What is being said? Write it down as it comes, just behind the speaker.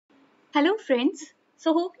Hello friends,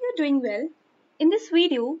 so hope you're doing well. In this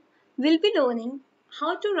video, we'll be learning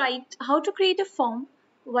how to create a form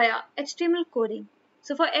via HTML coding.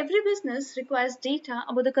 So for every business requires data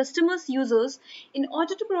about the customers' users in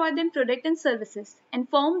order to provide them product and services, and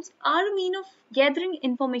forms are a mean of gathering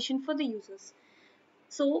information for the users.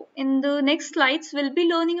 So in the next slides, we'll be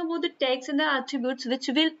learning about the tags and the attributes which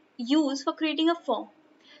we'll use for creating a form.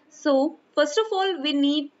 So first of all, we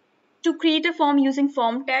need to create a form using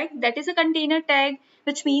form tag. That is a container tag,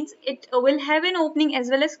 which means it will have an opening as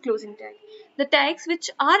well as closing tag. The tags which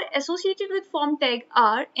are associated with form tag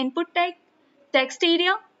are input tag, text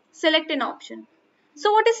area, select an option.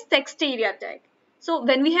 So what is text area tag? So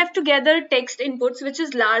when we have to gather text inputs which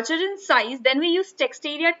is larger in size, then we use text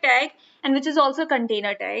area tag, and which is also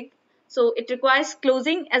container tag. So it requires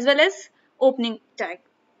closing as well as opening tag.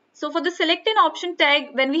 So for the select an option tag,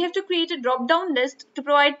 when we have to create a drop down list to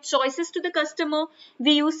provide choices to the customer,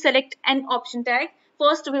 we use select an option tag.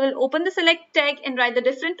 First, we will open the select tag and write the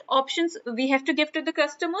different options we have to give to the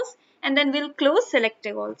customers, and then we'll close select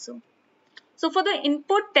tag also. So for the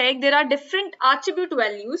input tag, there are different attribute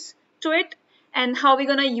values to it, and how we're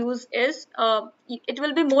gonna use is it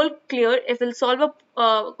will be more clear if we'll solve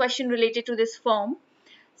a question related to this form.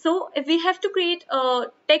 So if we have to create a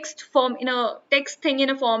text form in a text thing in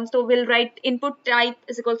a form, so we'll write input type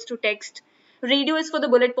is equals to text. Radio is for the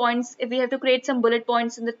bullet points. If we have to create some bullet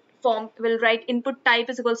points in the form, we'll write input type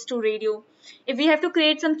is equals to radio. If we have to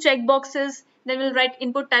create some check boxes, then we'll write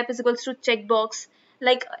input type is equals to checkbox.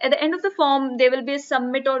 Like at the end of the form, there will be a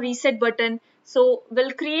submit or reset button. So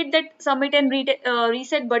we'll create that submit and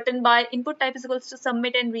reset button by input type is equals to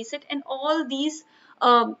submit and reset, and all these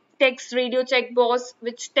text radio checkbox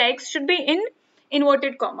which tags should be in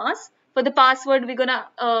inverted commas. For the password, we're gonna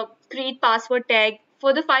create password tag.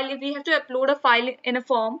 For the file, if we have to upload a file in a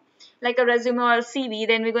form like a resume or a CV,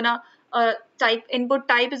 then we're gonna type input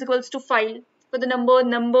type is equals to file. For the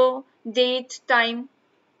number, date, time.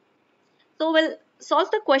 So we'll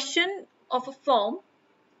solve the question of a form,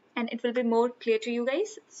 and it will be more clear to you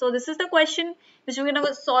guys. So this is the question which we're going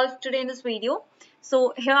to solve today in this video.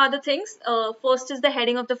 So here are the things. First is the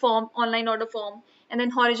heading of the form, online order form, and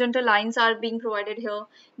then horizontal lines are being provided here.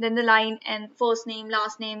 Then the line and first name,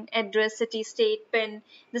 last name, address, city, state, pin.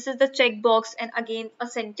 This is the checkbox, and again a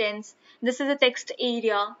sentence. This is the text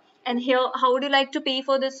area. And here, how would you like to pay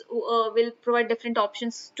for this? We'll provide different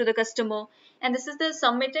options to the customer. And this is the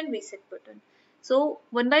submit and reset button. So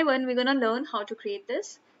one by one, we're gonna learn how to create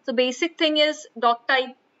this. So basic thing is doc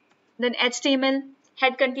type, then HTML,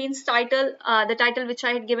 head contains title. The title which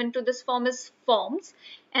I had given to this form is forms,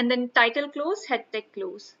 and then title close, head tag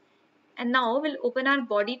close. And now we'll open our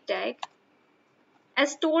body tag.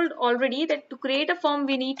 As told already that to create a form,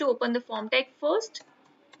 we need to open the form tag first.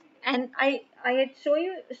 And I had showed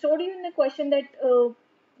you in the question that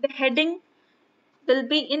the heading will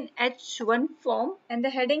be in H1 form, and the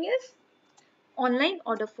heading is online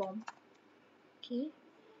order form. Okay,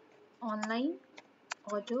 online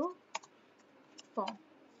order form.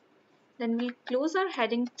 Then we'll close our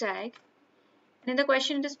heading tag. And in the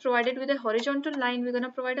question, it is provided with a horizontal line. We're going to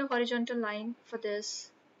provide a horizontal line for this.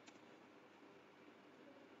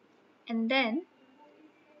 And then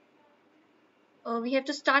we have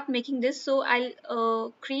to start making this. So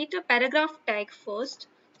I'll create a paragraph tag first.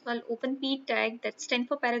 So I'll open p tag, that stands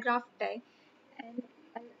for paragraph tag. And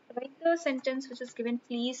I'll write the sentence which is given,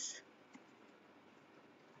 please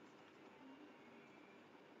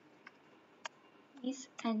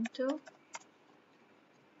enter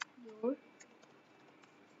your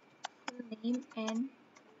full name and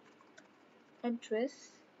address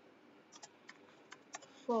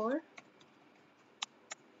for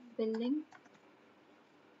billing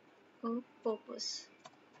purpose.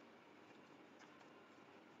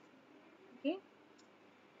 Okay,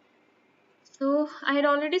 so I had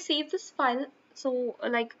already saved this file. So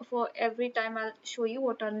like for every time, I'll show you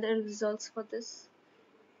what are the results for this.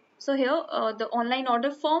 So here the online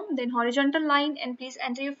order form, then horizontal line, and please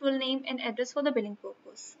enter your full name and address for the billing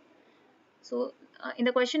purpose. So in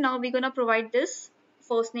the question now, we're gonna provide this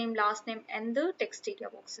first name, last name, and the text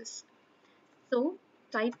area boxes. So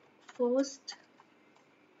type first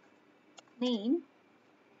name,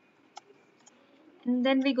 and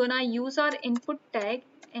then we're gonna use our input tag,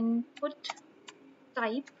 input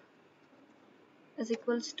type is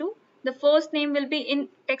equals to, the first name will be in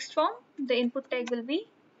text form, the input tag will be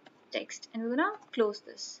text, and we're gonna close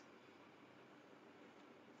this.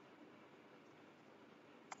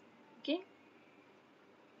 Okay,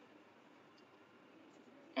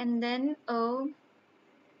 and then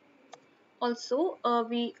also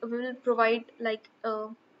we will provide like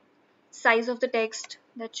size of the text,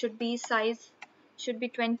 That should be size, should be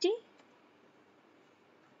 20.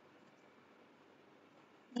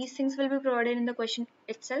 These things will be provided in the question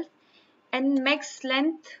itself. And max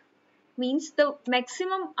length means the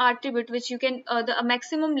maximum attribute which you can, the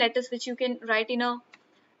maximum letters which you can write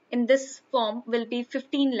in this form will be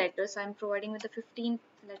 15 letters. I'm providing with a 15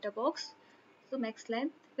 letter box. So max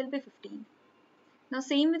length will be 15. Now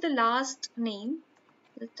same with the last name.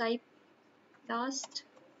 We'll type last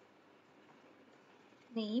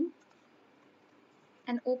name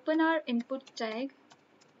and open our input tag.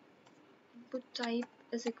 Input type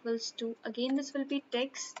is equals to, again this will be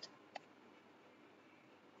text,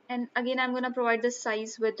 and again I'm going to provide the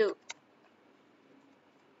size with the is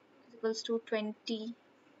equals to 20,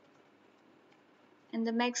 and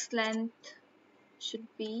the max length should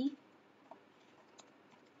be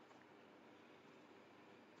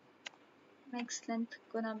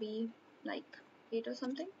gonna be like 8 or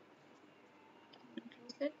something.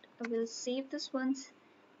 Close it. I will save this once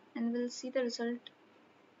and we'll see the result.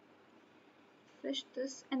 Refresh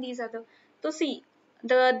this, and these are the, so see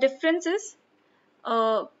the difference is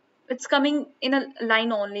it's coming in a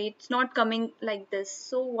line only, it's not coming like this.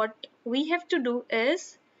 So what we have to do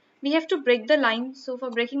is we have to break the line. So for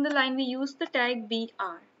breaking the line we use the tag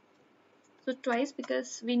br, so twice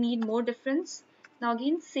because we need more difference. Now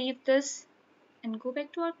again save this and go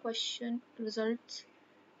back to our question results.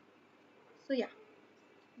 So yeah,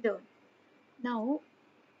 done. Now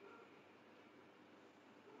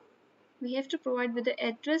we have to provide with the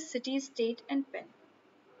address, city, state and pen.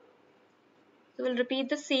 So we'll repeat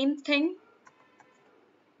the same thing.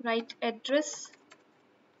 Write address,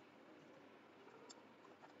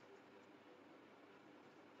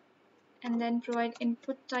 and then provide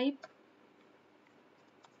input type.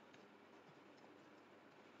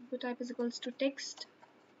 Input type is equals to text.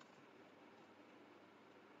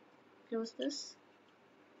 Close this.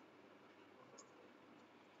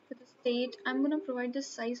 For the state, I'm going to provide the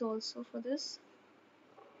size also for this.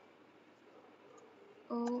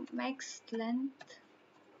 Max length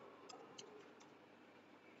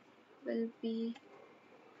will be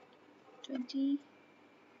 20.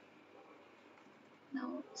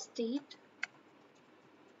 Now state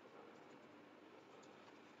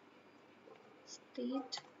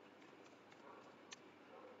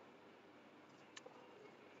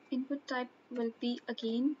input type will be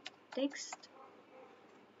again text.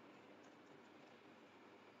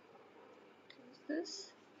 Close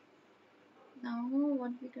this. Now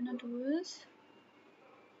what we're gonna do is,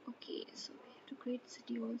 okay, so we have to create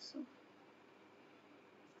city also.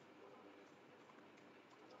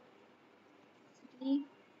 City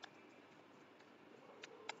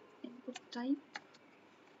input type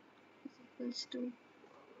is equals to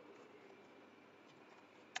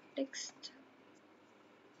text,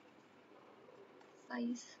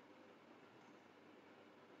 size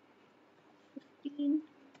 15.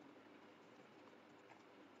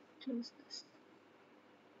 Close this.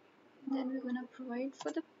 Then we're gonna provide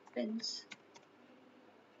for the pins.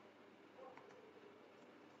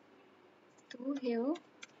 So here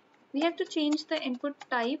we have to change the input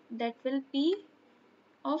type, that will be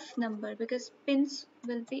of number because pins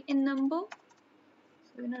will be in number.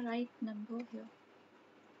 So we're gonna write number here.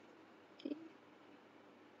 Okay.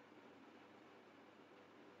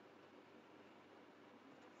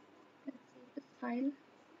 Let's save this file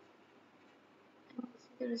and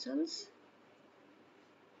see the results.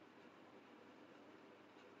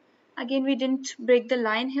 Again we didn't break the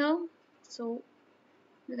line here, so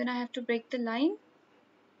we're gonna have to break the line.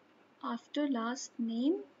 After last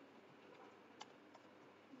name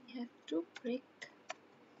we have to break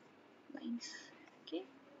lines. Okay.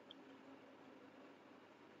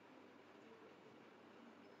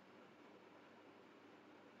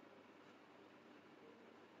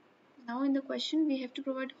 Now in the question we have to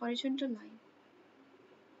provide horizontal line.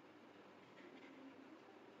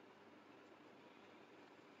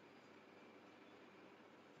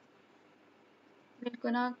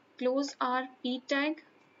 We're gonna close our p tag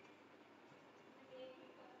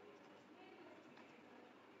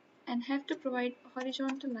and have to provide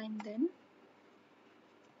horizontal line then,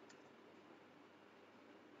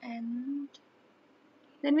 and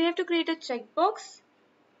then we have to create a checkbox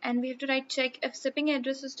and we have to write check if shipping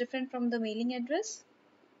address is different from the mailing address.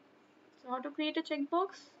 So how to create a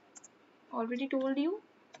checkbox? Already told you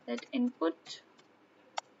that input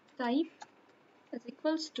type is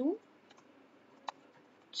equals to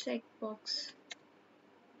checkbox,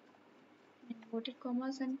 inverted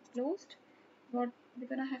commas and closed. What we're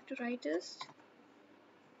gonna have to write is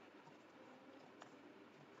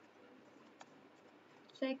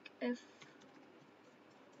check if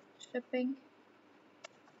shipping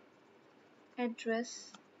address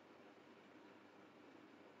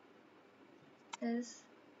is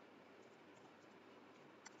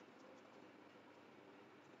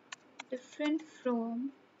different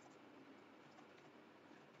from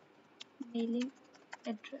mailing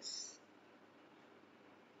address.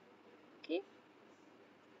 Okay,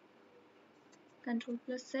 control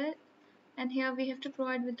plus Z, and here we have to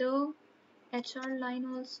provide with the HR line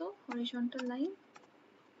also, horizontal line.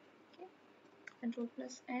 Okay, control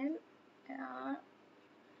plus L. We have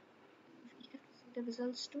to see the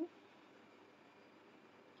results too.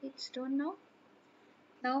 Okay, it's done now.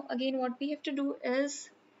 Now again what we have to do is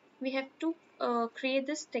we have to create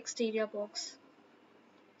this text area box.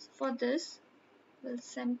 So for this we'll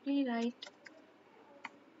simply write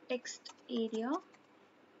text area,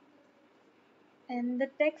 and the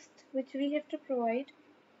text which we have to provide,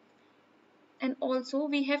 and also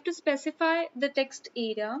we have to specify the text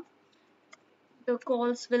area. The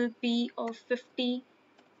calls will be of 50,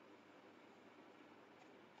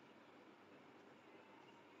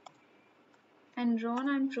 and Ron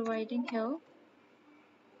I'm providing here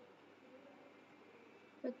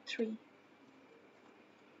with 3.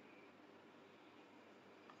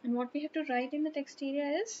 And what we have to write in the text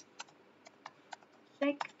area is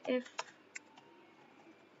check if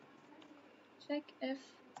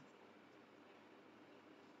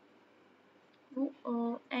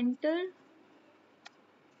you enter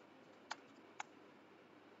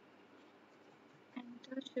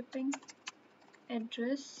shipping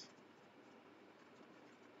address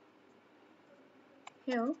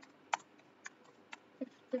here if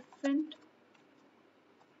different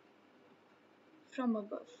from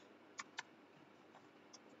above.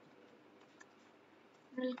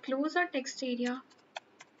 We'll close our text area.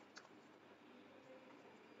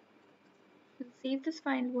 We'll save this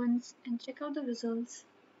file once and check out the results.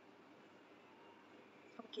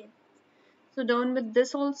 Okay, so done with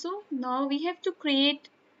this also. Now we have to create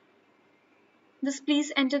this.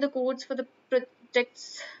 Please enter the codes for the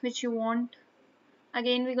projects which you want.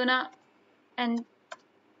 Again we're gonna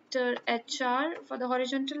enter HR for the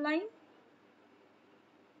horizontal line,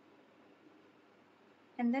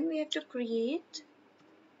 and then we have to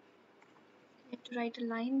write a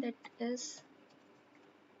line that is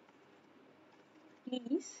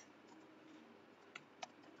please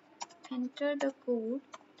enter the code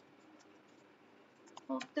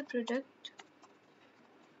of the product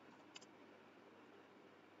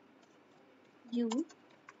you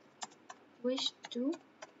wish to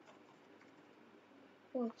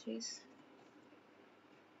purchase,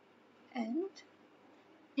 and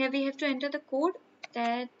here we have to enter the code.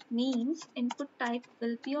 That means input type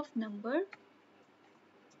will be of number,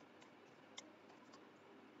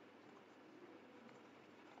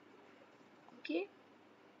 okay.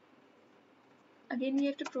 Again we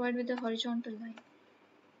have to provide with the horizontal line.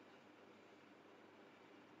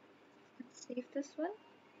 Let's save this one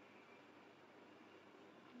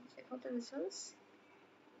and check out the results.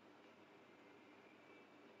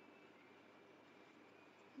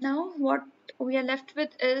 Now what we are left with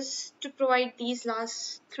is to provide these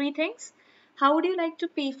last 3 things. How would you like to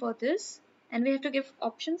pay for this? And we have to give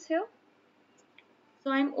options here.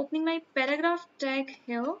 So I'm opening my paragraph tag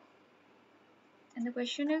here, and the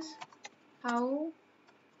question is how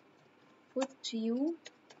would you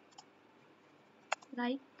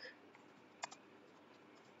like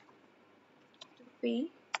to pay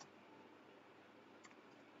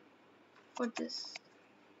for this?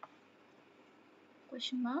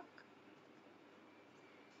 Question mark.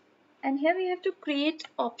 And here we have to create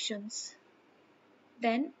options.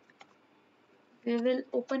 Then we will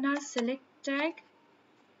open our select tag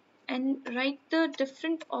and write the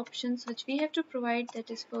different options which we have to provide. That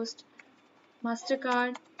is first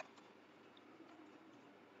MasterCard,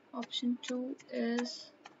 option 2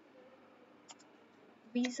 is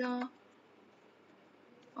Visa,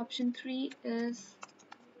 option 3 is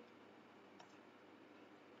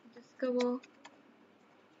Discover,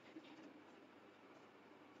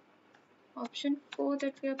 option 4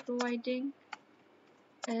 that we are providing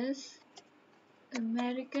is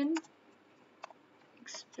American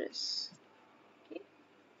Express. Okay,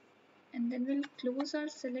 and then we'll close our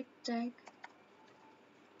select tag.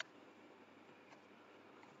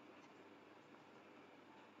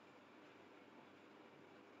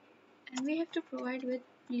 And we have to provide with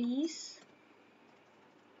please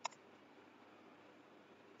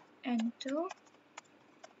enter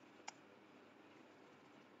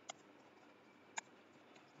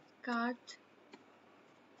card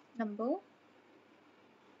number,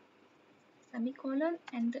 semicolon,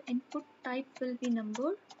 and the input type will be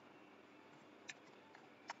number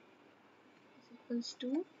is equals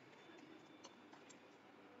to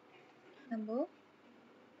number.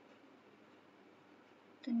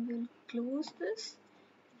 Then we'll close this.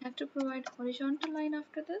 Have to provide horizontal line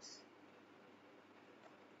after this.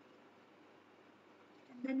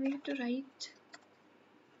 And then we have to write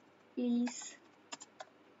please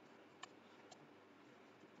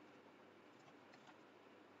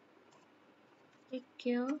take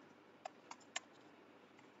care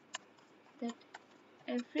that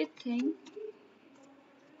everything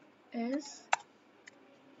is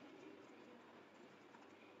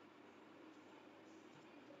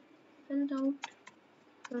filled out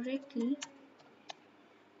correctly.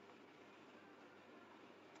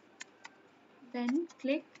 Then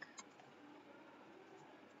click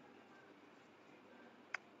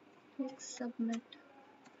submit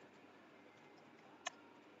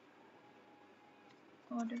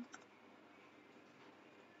order.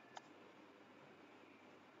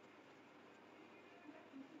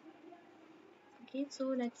 Okay, so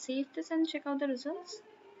let's save this and check out the results.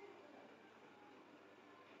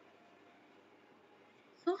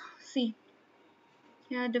 So see,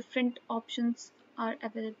 here different options are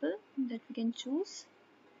available that we can choose.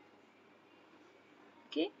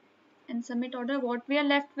 Okay, and submit order, what we are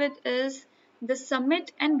left with is the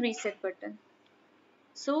submit and reset button.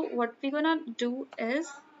 So what we're gonna do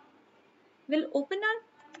is we'll open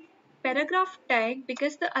our paragraph tag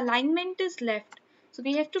because the alignment is left. So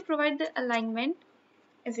we have to provide the alignment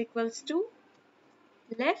is equals to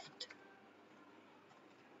left,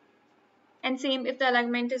 and same if the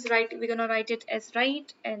alignment is right, we're gonna write it as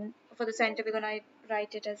right, and for the center we're gonna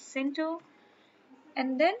write it as center.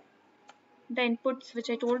 And then the inputs which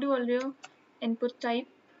I told you earlier, input type,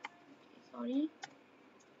 sorry,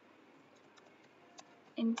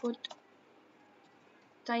 input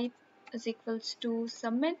type is equals to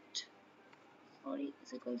submit, sorry,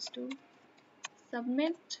 is equals to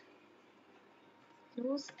submit,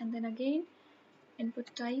 close, and then again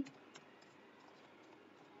input type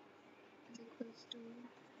is equals to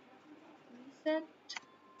reset,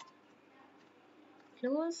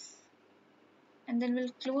 close, and then we'll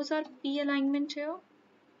close our P alignment here.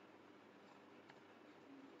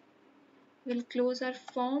 We'll close our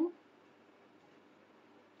form.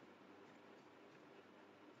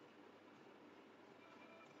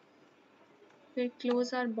 We'll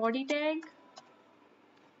close our body tag.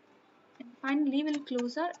 And finally, we'll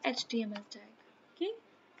close our HTML tag. Okay.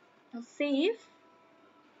 Now save.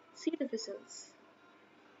 See the results.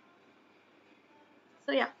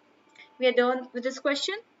 So yeah, we are done with this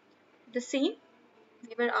question. The same.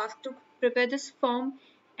 We were asked to prepare this form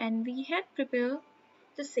and we had prepared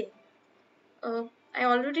the same. I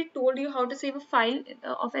already told you how to save a file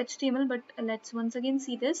of HTML, but let's once again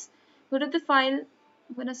see this. Go to the file.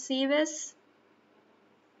 I'm gonna save as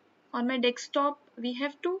on my desktop. We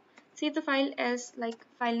have to save the file as like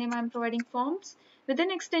file name I'm providing forms with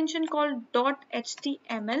an extension called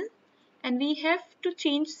 .html, and we have to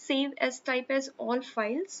change save as type as all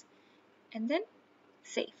files and then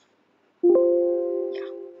save.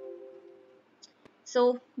 Yeah.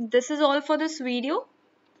 So this is all for this video.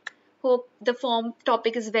 Hope the form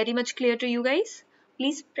topic is very much clear to you guys.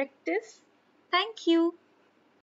 Please practice. Thank you.